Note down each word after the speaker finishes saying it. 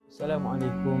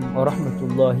Assalamualaikum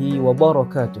warahmatullahi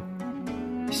wabarakatuh.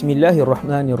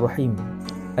 Bismillahirrahmanirrahim.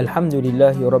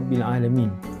 Alhamdulillahi rabbil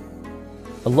alamin.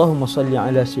 Allahumma salli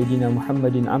ala sayyidina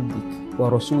Muhammadin abdik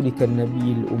wa rasulika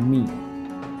nabiyil ummi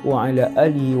wa ala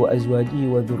alihi wa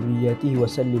azwajihi wa dhurriyyatihi wa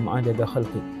sallim adada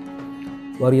khalqik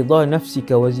wa ridha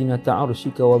nafsika wa zinata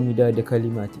arshika wa midada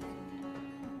kalimatik.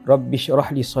 Rabbi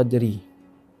shrah li sadri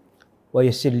wa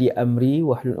yassir li amri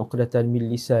wahlul 'uqdatan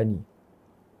min lisani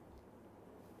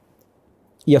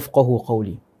yafqahu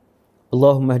qawli.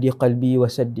 Allahumma hdi qalbi wa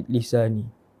saddid lisani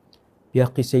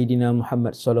bihaqqi sayyidina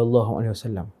Muhammad sallallahu alaihi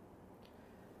wasallam.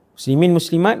 Muslimin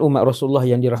muslimat umat Rasulullah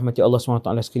yang dirahmati Allah SWT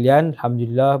sekalian,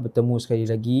 alhamdulillah bertemu sekali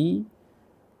lagi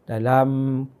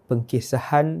dalam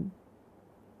pengkisahan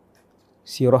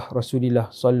Sirah Rasulullah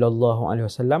sallallahu alaihi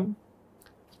wasallam.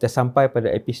 Kita sampai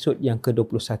pada episod yang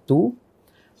ke-21,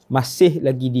 masih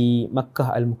lagi di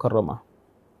Makkah Al-Mukarramah.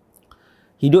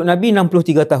 Hidup Nabi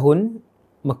 63 tahun,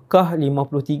 Mekah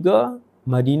 53,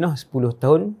 Madinah 10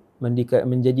 tahun,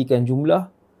 menjadikan jumlah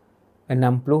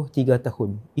 63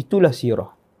 tahun. Itulah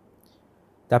sirah.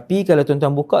 Tapi kalau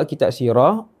tuan-tuan buka kitab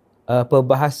sirah,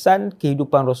 perbahasan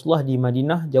kehidupan Rasulullah di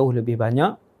Madinah jauh lebih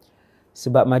banyak.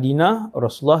 Sebab Madinah,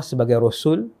 Rasulullah sebagai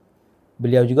Rasul,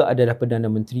 beliau juga adalah Perdana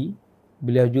Menteri,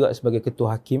 beliau juga sebagai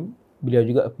Ketua Hakim, beliau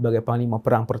juga sebagai Panglima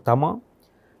Perang pertama,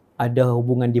 ada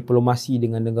hubungan diplomasi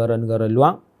dengan negara-negara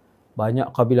luar,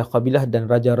 banyak kabilah-kabilah dan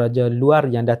raja-raja luar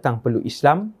yang datang peluk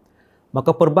Islam.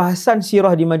 Maka perbahasan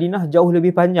sirah di Madinah jauh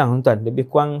lebih panjang, tuan. Lebih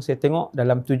kurang saya tengok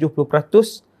dalam 70%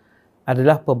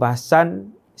 adalah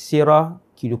perbahasan sirah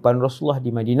kehidupan Rasulullah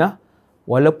di Madinah.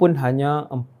 Walaupun hanya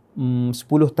 10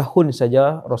 tahun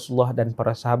saja Rasulullah dan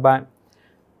para sahabat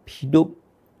hidup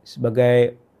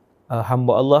sebagai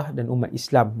hamba Allah dan umat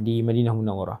Islam di Madinah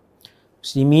Munawwarah.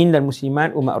 Muslimin dan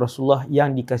muslimat umat Rasulullah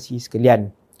yang dikasihi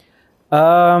sekalian.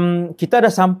 Kita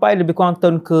dah sampai lebih kurang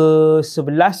tahun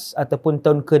ke-11 ataupun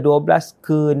tahun ke-12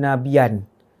 kenabian.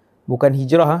 Bukan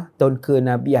hijrah, tahun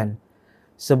kenabian.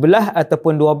 11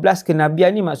 ataupun 12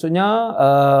 kenabian ni maksudnya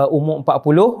umur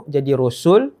 40 jadi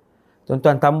Rasul.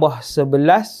 Tuan-tuan tambah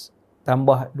 11,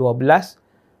 tambah 12,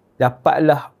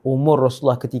 dapatlah umur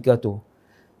Rasulullah ketika tu.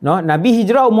 No, Nabi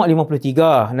hijrah umur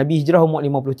 53. Nabi hijrah umur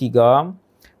 53.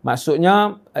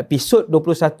 Maksudnya episod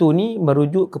 21 ni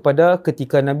merujuk kepada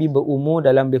ketika Nabi berumur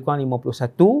dalam lebih kurang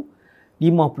 51,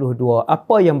 52.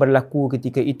 Apa yang berlaku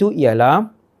ketika itu ialah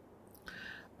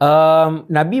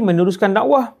Nabi meneruskan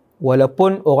dakwah.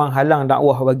 Walaupun orang halang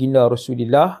dakwah baginda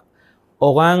Rasulullah,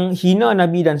 orang hina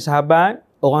Nabi dan sahabat,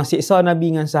 orang seksa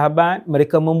Nabi dengan sahabat,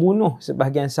 mereka membunuh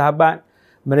sebahagian sahabat,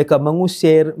 mereka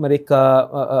mengusir, mereka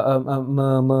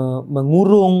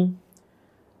mengurung.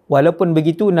 Walaupun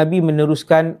begitu, Nabi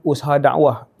meneruskan usaha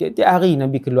dakwah. Tiap-tiap hari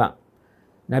Nabi keluar.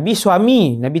 Nabi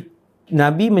suami.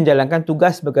 Nabi menjalankan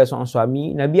tugas sebagai seorang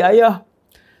suami. Nabi ayah.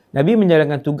 Nabi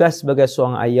menjalankan tugas sebagai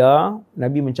seorang ayah.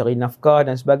 Nabi mencari nafkah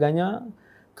dan sebagainya.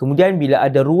 Kemudian bila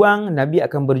ada ruang, Nabi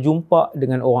akan berjumpa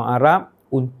dengan orang Arab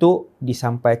untuk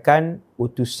disampaikan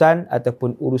utusan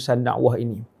ataupun urusan dakwah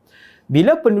ini.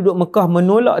 Bila penduduk Mekah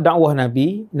menolak dakwah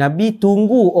Nabi, Nabi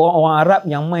tunggu orang-orang Arab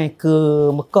yang mai ke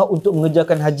Mekah untuk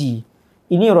mengerjakan haji.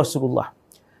 Ini Rasulullah.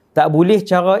 Tak boleh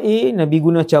cara A, Nabi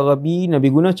guna cara B,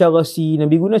 Nabi guna cara C,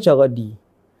 Nabi guna cara D.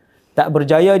 Tak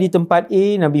berjaya di tempat A,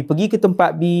 Nabi pergi ke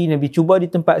tempat B, Nabi cuba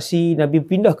di tempat C, Nabi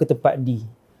pindah ke tempat D.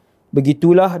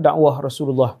 Begitulah dakwah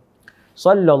Rasulullah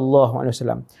sallallahu alaihi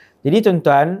wasallam. Jadi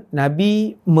tuan-tuan,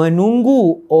 Nabi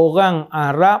menunggu orang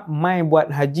Arab mai buat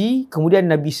haji, kemudian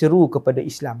Nabi seru kepada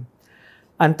Islam.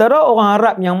 Antara orang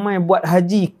Arab yang mai buat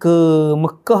haji ke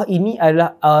Mekah ini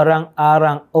adalah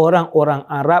orang-orang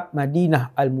Arab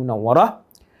Madinah Al-Munawwarah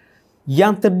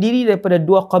yang terdiri daripada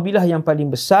dua kabilah yang paling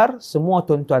besar, semua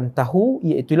tuan-tuan tahu,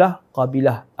 iaitulah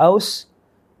kabilah Aus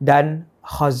dan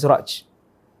Khazraj.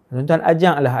 Tuan-tuan,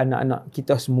 ajaklah anak-anak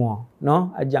kita semua.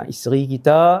 No? Ajak isteri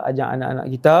kita, ajak anak-anak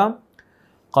kita.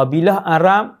 Kabilah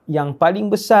Arab yang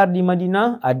paling besar di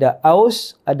Madinah ada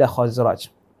Aus, ada Khazraj.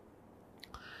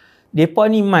 Mereka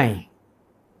ni mai.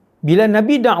 Bila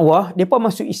Nabi dakwah, mereka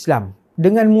masuk Islam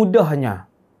dengan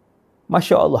mudahnya.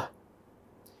 Masya Allah.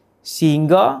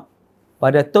 Sehingga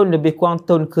pada tahun lebih kurang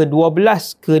tahun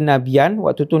ke-12 kenabian,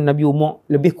 waktu tu Nabi umur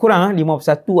lebih kurang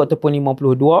 51 ataupun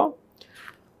 52,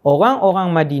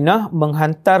 orang-orang Madinah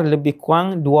menghantar lebih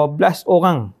kurang 12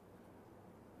 orang.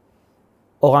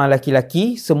 Orang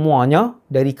laki-laki semuanya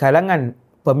dari kalangan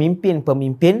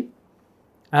pemimpin-pemimpin.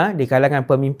 Di kalangan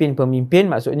pemimpin-pemimpin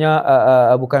maksudnya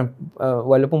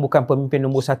walaupun bukan pemimpin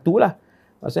nombor satu lah.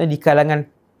 Maksudnya di kalangan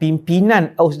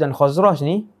pimpinan Aus dan Khazraj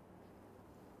ni,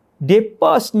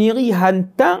 mereka sendiri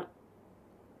hantar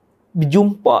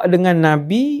berjumpa dengan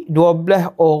Nabi,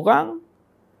 12 orang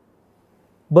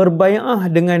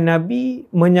berbai'ah dengan Nabi,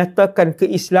 menyatakan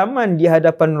keislaman di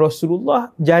hadapan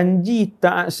Rasulullah, janji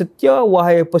taat setia,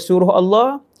 wahai pesuruh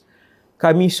Allah,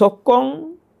 kami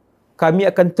sokong, kami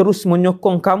akan terus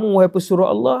menyokong kamu, wahai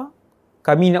pesuruh Allah.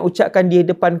 Kami nak ucapkan di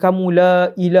depan kamu, la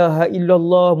ilaha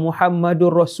illallah Muhammadur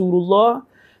Rasulullah.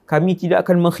 Kami tidak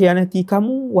akan mengkhianati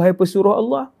kamu, wahai pesuruh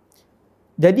Allah.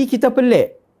 Jadi kita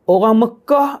pelik. Orang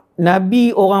Mekah, Nabi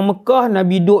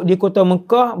duduk di kota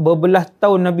Mekah, berbelas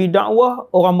tahun Nabi dakwah,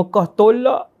 orang Mekah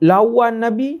tolak, lawan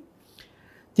Nabi.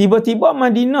 Tiba-tiba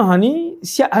Madinah ni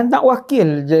siap hantar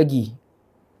wakil lagi.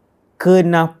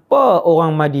 Kenapa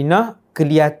orang Madinah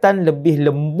kelihatan lebih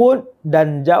lembut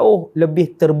dan jauh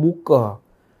lebih terbuka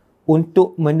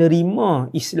untuk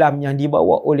menerima Islam yang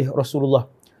dibawa oleh Rasulullah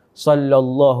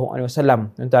sallallahu alaihi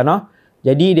wasallam. Tuan-tuan,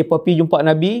 jadi depa pergi jumpa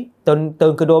Nabi tahun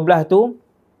ke-12 tu,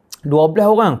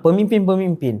 12 orang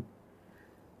pemimpin-pemimpin.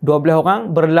 12 orang,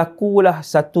 berlakulah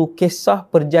satu kisah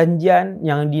perjanjian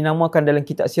yang dinamakan dalam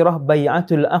kitab sirah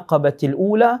Bai'atul Aqabatil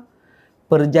Ula,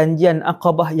 perjanjian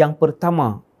Aqabah yang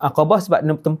pertama. Aqabah sebab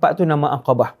tempat tu nama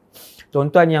Aqabah.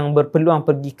 Tuan-tuan yang berpeluang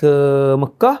pergi ke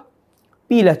Mekah,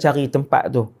 pergilah cari tempat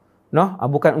tu.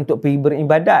 Bukan untuk pergi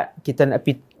beribadat. Kita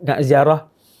nak ziarah,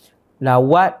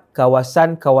 lawat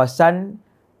kawasan-kawasan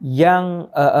yang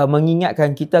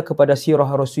mengingatkan kita kepada Sirah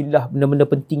Rasulullah, benda-benda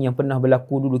penting yang pernah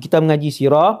berlaku dulu. Kita mengaji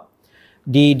sirah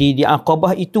di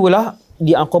Aqabah itulah,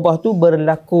 di Aqabah tu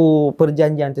berlaku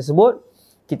perjanjian tersebut.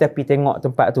 Kita pergi tengok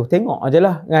tempat tu, tengok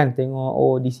ajalah kan,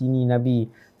 tengok di sini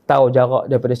Nabi tahu jarak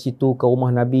daripada situ ke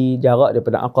rumah Nabi, jarak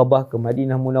daripada Aqabah ke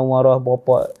Madinah Munawwarah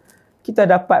berapa. Kita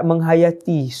dapat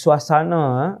menghayati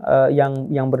suasana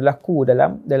yang berlaku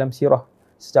dalam sirah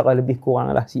secara lebih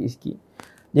kurang lah sikit-sikit.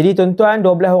 Jadi tuan-tuan,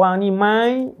 12 orang ni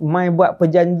mai buat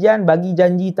perjanjian, bagi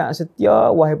janji tak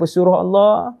setia, wahai pesuruh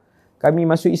Allah, kami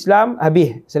masuk Islam,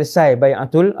 habis selesai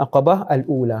Bai'atul Aqabah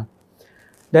al-Ula.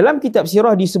 Dalam kitab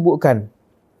sirah disebutkan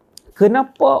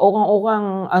kenapa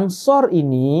orang-orang Ansar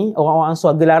ini, orang-orang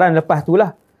Ansar gelaran lepas tu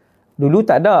lah. Dulu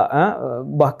tak ada.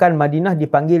 Bahkan Madinah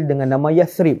dipanggil dengan nama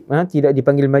Yathrib. Tidak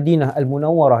dipanggil Madinah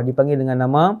Al-Munawwarah. Dipanggil dengan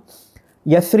nama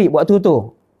Yathrib waktu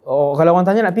tu. Kalau orang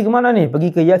tanya nak pergi ke mana ni? Pergi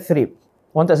ke Yathrib.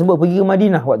 Orang tak sebut pergi ke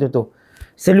Madinah waktu tu.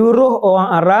 Seluruh orang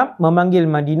Arab memanggil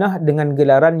Madinah dengan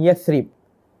gelaran Yathrib.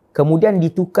 Kemudian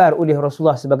ditukar oleh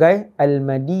Rasulullah sebagai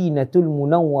Al-Madinatul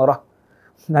Munawwarah.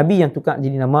 Nabi yang tukar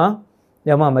jadi nama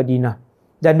Madinah.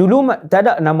 Dan dulu tak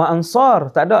ada nama Ansar,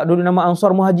 tak ada dulu nama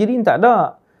Ansar Muhajirin, tak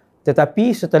ada.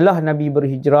 Tetapi setelah Nabi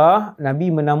berhijrah, Nabi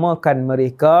menamakan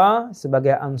mereka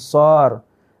sebagai Ansar.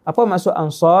 Apa maksud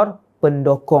Ansar?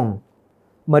 Pendokong.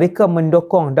 Mereka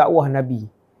mendokong dakwah Nabi.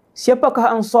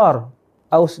 Siapakah Ansar?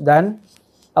 Aus dan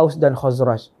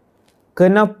Khazraj.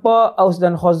 Kenapa Aus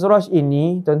dan Khazraj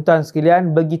ini, tuan-tuan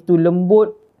sekalian, begitu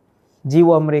lembut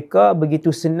jiwa mereka,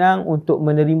 begitu senang untuk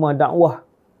menerima dakwah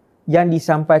yang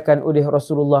disampaikan oleh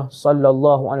Rasulullah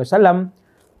sallallahu alaihi wasallam?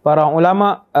 Para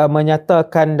ulama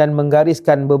menyatakan dan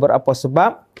menggariskan beberapa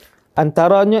sebab.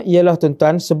 Antaranya ialah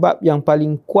tuan-tuan, sebab yang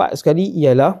paling kuat sekali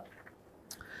ialah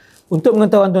untuk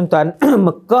pengetahuan tuan-tuan,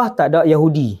 Mekah tak ada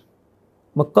Yahudi.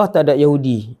 Mekah tak ada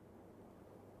Yahudi.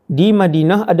 Di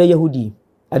Madinah ada Yahudi.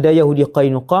 Ada Yahudi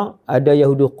Qainuqa, ada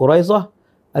Yahudi Quraizah,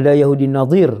 ada Yahudi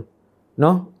Nadir.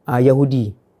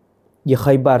 Yahudi di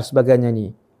Khaybar sebagainya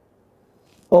ni.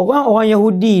 Orang-orang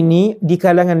Yahudi ni di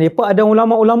kalangan mereka ada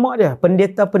ulama-ulama dia,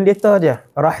 pendeta-pendeta dia,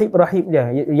 rahib-rahib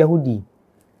dia, Yahudi.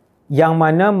 Yang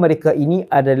mana mereka ini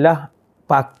adalah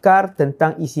pakar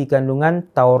tentang isi kandungan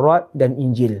Taurat dan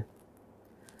Injil.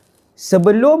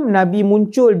 Sebelum Nabi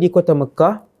muncul di kota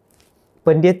Mekah,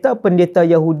 pendeta-pendeta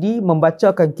Yahudi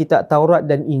membacakan kitab Taurat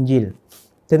dan Injil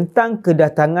tentang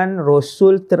kedatangan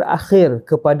Rasul terakhir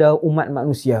kepada umat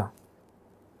manusia.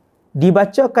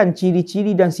 Dibacakan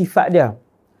ciri-ciri dan sifat dia.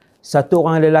 Satu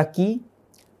orang lelaki,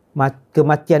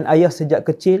 kematian ayah sejak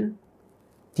kecil,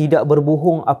 tidak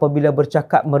berbohong apabila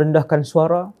bercakap merendahkan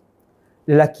suara.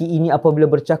 Lelaki ini apabila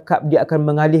bercakap, dia akan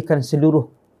mengalihkan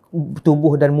seluruh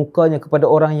tubuh dan mukanya kepada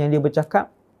orang yang dia bercakap.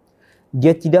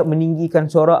 Dia tidak meninggikan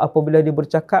suara apabila dia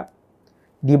bercakap.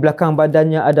 Di belakang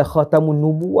badannya ada khatamun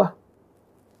nubuwah.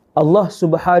 Allah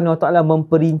Subhanahu Wa Taala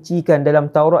memperincikan dalam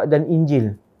Taurat dan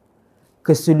Injil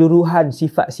keseluruhan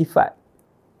sifat-sifat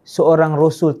seorang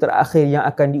Rasul terakhir yang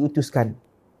akan diutuskan.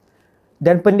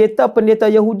 Dan pendeta-pendeta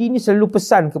Yahudi ni selalu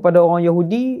pesan kepada orang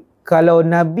Yahudi, kalau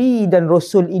Nabi dan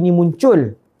Rasul ini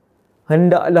muncul,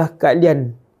 hendaklah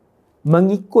kalian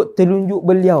mengikut telunjuk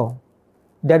beliau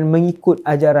dan mengikut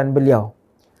ajaran beliau.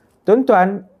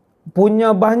 Tuan-tuan,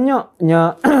 punya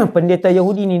banyaknya pendeta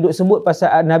Yahudi ni duk sebut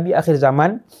pasal Nabi akhir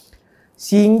zaman.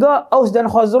 Sehingga Aus dan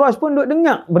Khazraj pun duk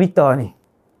dengar berita ni.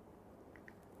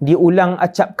 Diulang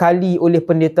acap kali oleh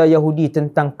pendeta Yahudi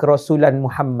tentang kerasulan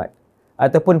Muhammad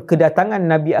ataupun kedatangan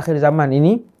Nabi akhir zaman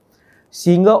ini,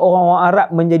 sehingga orang-orang Arab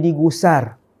menjadi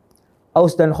gusar.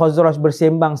 Aus dan Khazraj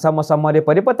bersembang sama-sama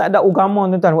mereka. Mereka tak ada agama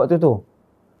tuan-tuan waktu tu.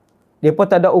 Mereka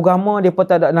tak ada agama, mereka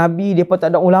tak ada Nabi, mereka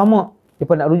tak ada ulama.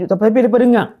 Mereka nak rujuk, tapi mereka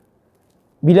dengar.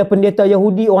 Bila pendeta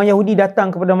Yahudi, orang Yahudi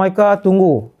datang kepada mereka,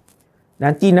 tunggu.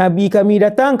 Nanti Nabi kami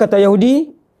datang, kata Yahudi,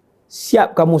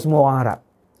 siap kamu semua orang Arab.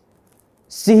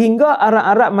 Sehingga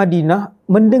Arab-Arab Madinah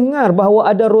mendengar bahawa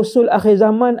ada Rasul akhir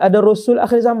zaman, ada Rasul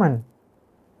akhir zaman.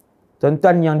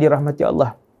 Tuan-tuan yang dirahmati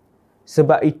Allah.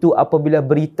 Sebab itu apabila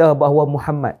berita bahawa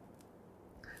Muhammad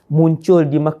muncul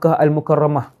di Makkah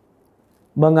Al-Mukarramah,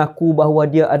 mengaku bahawa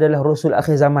dia adalah Rasul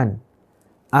akhir zaman,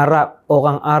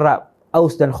 orang Arab,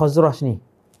 Aus dan Khazraj ni,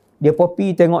 dia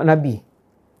pergi tengok Nabi.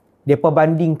 Dia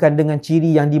bandingkan dengan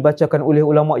ciri yang dibacakan oleh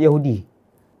ulama Yahudi.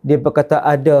 Dia berkata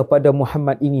ada pada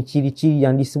Muhammad ini ciri-ciri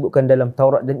yang disebutkan dalam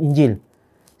Taurat dan Injil.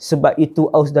 Sebab itu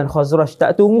Aus dan Khazraj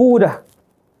tak tunggu dah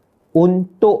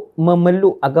untuk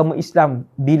memeluk agama Islam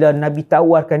bila Nabi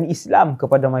tawarkan Islam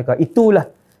kepada mereka.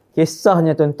 Itulah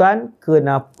kisahnya tuan-tuan,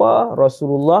 kenapa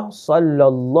Rasulullah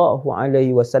sallallahu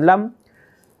alaihi wasallam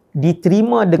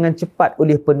diterima dengan cepat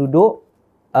oleh penduduk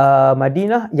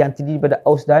Madinah yang terdiri daripada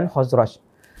Aus dan Khazraj.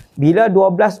 Bila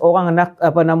 12 orang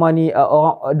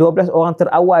 12 orang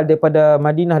terawal daripada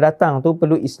Madinah datang tu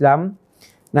peluk Islam,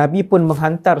 Nabi pun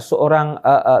menghantar seorang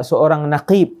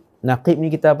naqib. Naqib ni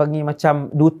kita panggil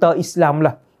macam duta Islam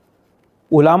lah.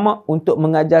 Ulama untuk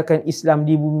mengajarkan Islam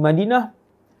di bumi Madinah.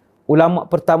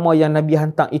 Ulama pertama yang Nabi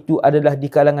hantar itu adalah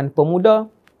di kalangan pemuda.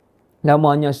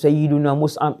 Namanya Sayyiduna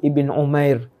Mus'ab ibn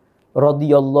Umair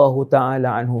radhiyallahu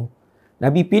ta'ala anhu.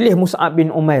 Nabi pilih Mus'ab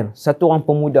bin Umair, satu orang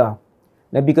pemuda.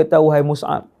 Nabi kata, wahai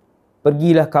Mus'ab,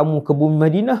 pergilah kamu ke bumi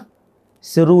Madinah,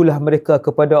 serulah mereka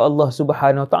kepada Allah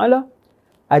Subhanahu Wa Taala,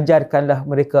 ajarkanlah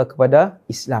mereka kepada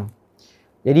Islam.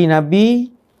 Jadi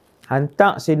Nabi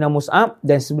hantar Sayyidina Mus'ab,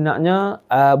 dan sebenarnya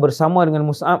bersama dengan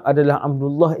Mus'ab adalah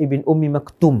Abdullah ibn Ummi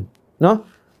Maktum. No?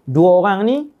 Dua orang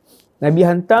ni Nabi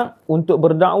hantar untuk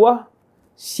berdakwah,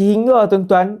 sehingga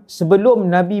tuan-tuan,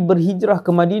 sebelum Nabi berhijrah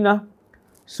ke Madinah,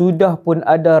 sudah pun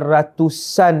ada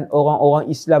ratusan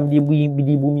orang-orang Islam di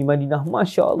bumi Madinah.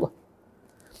 Masya Allah.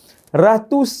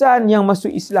 Ratusan yang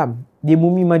masuk Islam di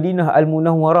bumi Madinah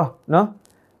Al-Munawwarah. No?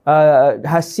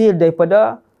 Hasil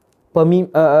daripada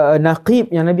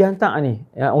naqib yang Nabi hantar ni.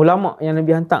 Ulama yang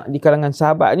Nabi hantar di kalangan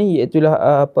sahabat ni,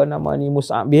 iaitulah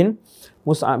Mus'ab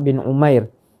bin Umair.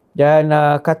 Dan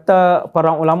kata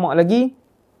para ulama lagi,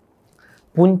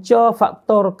 punca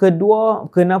faktor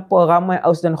kedua kenapa ramai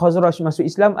Aus dan Khazraj masuk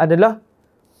Islam adalah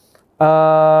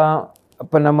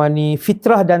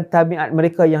fitrah dan tabiat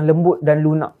mereka yang lembut dan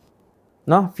lunak.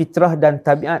 Nah, fitrah dan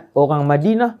tabiat orang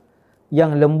Madinah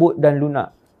yang lembut dan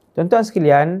lunak. Tuan-tuan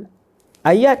sekalian,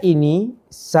 ayat ini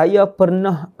saya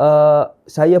pernah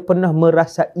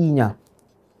merasainya.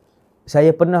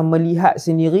 Saya pernah melihat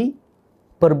sendiri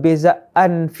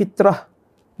perbezaan fitrah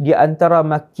di antara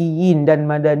Makkiyin dan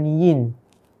Madaniyin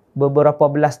beberapa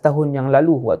belas tahun yang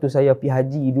lalu, waktu saya pergi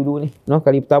haji dulu ni. No,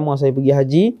 kali pertama saya pergi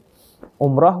haji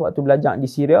umrah waktu belajar di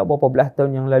Syria beberapa belas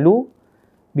tahun yang lalu.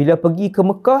 Bila pergi ke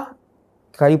Mekah,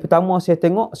 kali pertama saya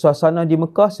tengok suasana di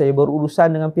Mekah, saya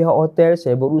berurusan dengan pihak hotel,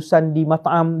 saya berurusan di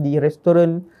mat'am, di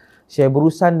restoran, saya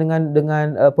berurusan dengan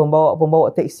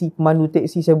pembawa teksi, pemandu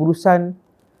teksi, saya berurusan.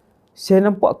 Saya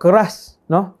nampak keras,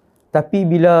 no? Tapi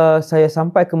bila saya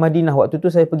sampai ke Madinah, waktu tu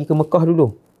saya pergi ke Mekah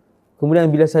dulu.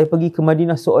 Kemudian bila saya pergi ke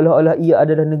Madinah, seolah-olah ia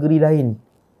adalah negeri lain.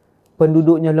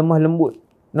 Penduduknya lemah lembut.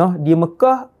 No, di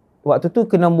Mekah, waktu tu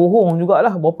kena bohong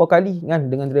jugalah berapa kali kan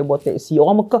dengan driver teksi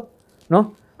orang Mekah.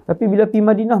 No? Tapi bila pergi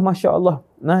Madinah, Masya Allah,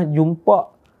 nah,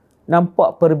 nampak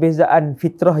perbezaan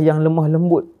fitrah yang lemah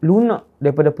lembut, lunak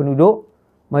daripada penduduk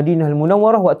Madinah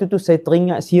Al-Munawwarah. Waktu tu saya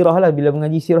teringat sirah lah. Bila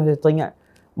mengaji sirah, saya teringat,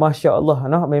 Masya Allah,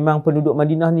 nah, memang penduduk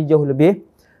Madinah ni jauh lebih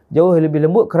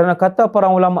lembut. Kerana kata para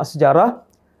ulama sejarah,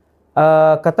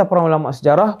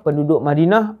 penduduk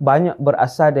Madinah banyak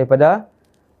berasal daripada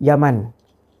Yaman.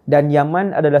 Dan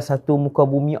Yaman adalah satu muka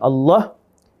bumi Allah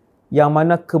yang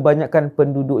mana kebanyakan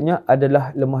penduduknya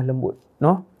adalah lemah lembut.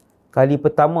 No? Kali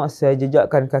pertama saya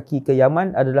jejakkan kaki ke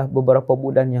Yaman adalah beberapa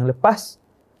bulan yang lepas,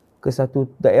 ke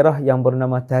satu daerah yang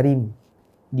bernama Tarim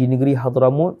di negeri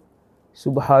Hadramut.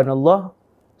 Subhanallah,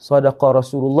 sadaqa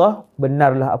Rasulullah,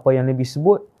 benarlah apa yang Nabi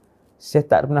sebut. Saya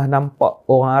tak pernah nampak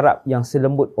orang Arab yang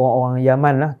selembut orang-orang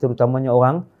Yaman lah, terutamanya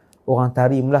orang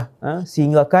Tarim lah.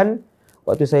 Sehingga kan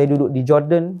waktu saya duduk di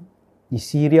Jordan, di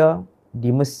Syria,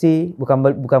 di Mesir,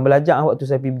 bukan belajar, waktu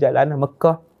saya pergi berjalan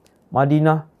Mekah,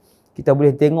 Madinah, kita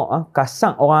boleh tengok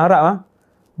kasar orang Arab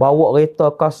bawa kereta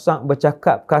kasar,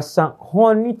 bercakap kasar,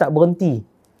 horn ni tak berhenti.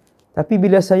 Tapi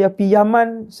bila saya pergi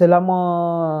Yaman selama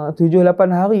 7-8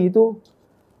 hari tu,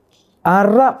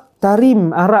 Arab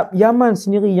Yaman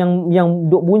sendiri yang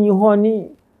duk bunyi horn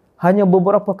ni hanya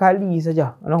beberapa kali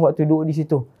saja waktu duduk di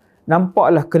situ.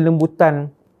 Nampaklah kelembutan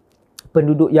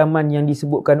penduduk Yaman yang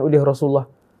disebutkan oleh Rasulullah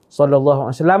sallallahu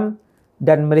alaihi wasallam,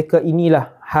 dan mereka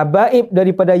inilah habaib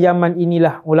daripada Yaman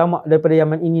inilah, ulama daripada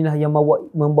Yaman inilah yang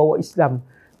membawa Islam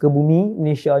ke bumi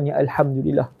Malaysia ni,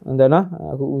 alhamdulillah.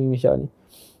 Ke bumi Malaysia ni.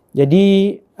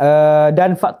 Jadi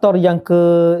dan faktor yang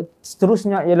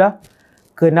seterusnya ialah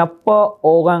kenapa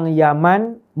orang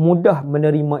Yaman mudah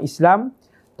menerima Islam,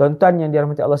 tuan-tuan yang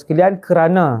dirahmati Allah sekalian,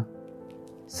 kerana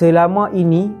selama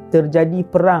ini terjadi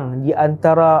perang di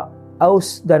antara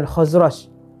Aus dan Khazraj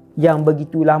yang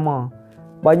begitu lama.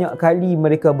 Banyak kali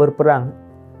mereka berperang.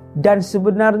 Dan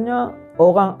sebenarnya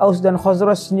orang Aus dan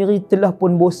Khazraj sendiri telah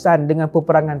pun bosan dengan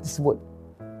peperangan tersebut.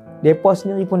 Mereka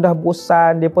sendiri pun dah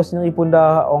bosan, mereka sendiri pun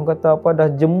dah, orang kata apa, dah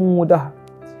jemu dah.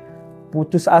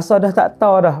 Putus asa dah, tak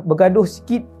tahu dah. Bergaduh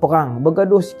sikit perang. 5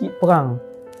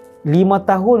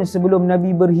 tahun sebelum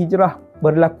Nabi berhijrah,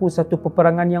 berlaku satu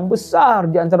peperangan yang besar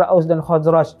di antara Aus dan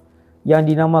Khazraj yang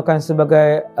dinamakan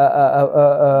sebagai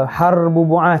Harbu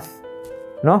Bu'ath.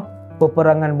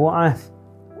 Peperangan Bu'ath.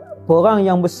 Perang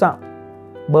yang besar.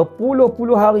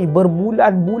 Berpuluh-puluh hari,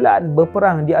 berbulan-bulan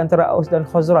berperang di antara Aus dan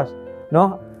Khazraj.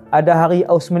 Ada hari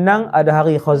Aus menang, ada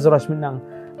hari Khazraj menang.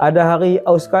 Ada hari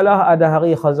Aus kalah, ada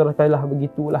hari Khazraj kalah.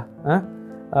 Begitulah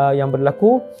yang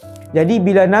berlaku. Jadi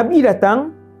bila Nabi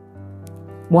datang,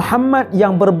 Muhammad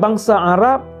yang berbangsa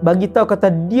Arab bagi tahu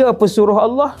kata dia pesuruh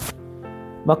Allah,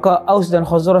 maka Aus dan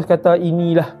Khazraj kata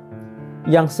inilah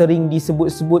yang sering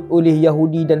disebut-sebut oleh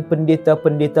Yahudi dan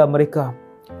pendeta-pendeta mereka,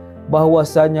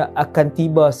 bahawasanya akan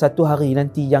tiba satu hari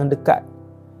nanti yang dekat,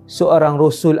 seorang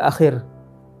Rasul akhir,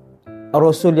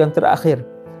 Rasul yang terakhir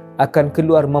akan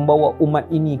keluar membawa umat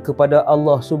ini kepada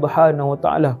Allah Subhanahu Wa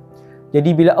Taala.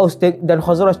 Jadi bila Aus dan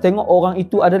Khazraj tengok orang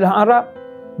itu adalah Arab,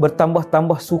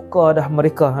 bertambah-tambah suka dah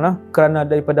mereka kerana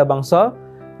daripada bangsa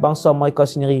mereka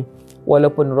sendiri.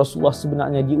 Walaupun Rasulullah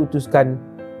sebenarnya diutuskan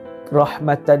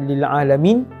rahmatan lil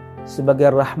alamin,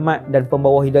 sebagai rahmat dan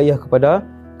pembawa hidayah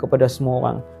kepada semua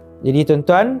orang. Jadi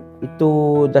tuan-tuan, itu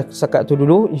dah setakat tu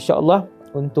dulu. InsyaAllah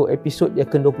untuk episod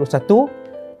yang ke-21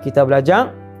 kita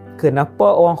belajar kenapa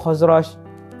orang Khazraj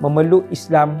memeluk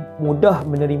Islam, mudah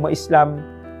menerima Islam,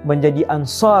 menjadi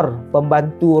ansar,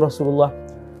 pembantu Rasulullah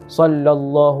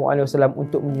sallallahu alaihi wasallam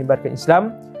untuk menyebarkan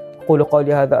Islam. Qul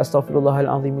qawli hadza astaghfirullahal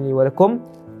azim li wa lakum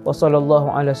wa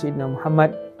sallallahu ala sayyidina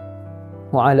Muhammad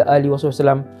wa ala alihi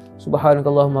wasallam.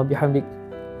 Subhanakallahumma bihamdik,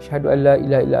 asyhadu an la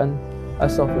ilaha illa anta,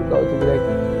 astaghfiruka wa atubu ilaik.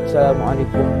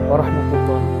 Assalamualaikum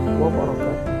warahmatullahi wabarakatuh.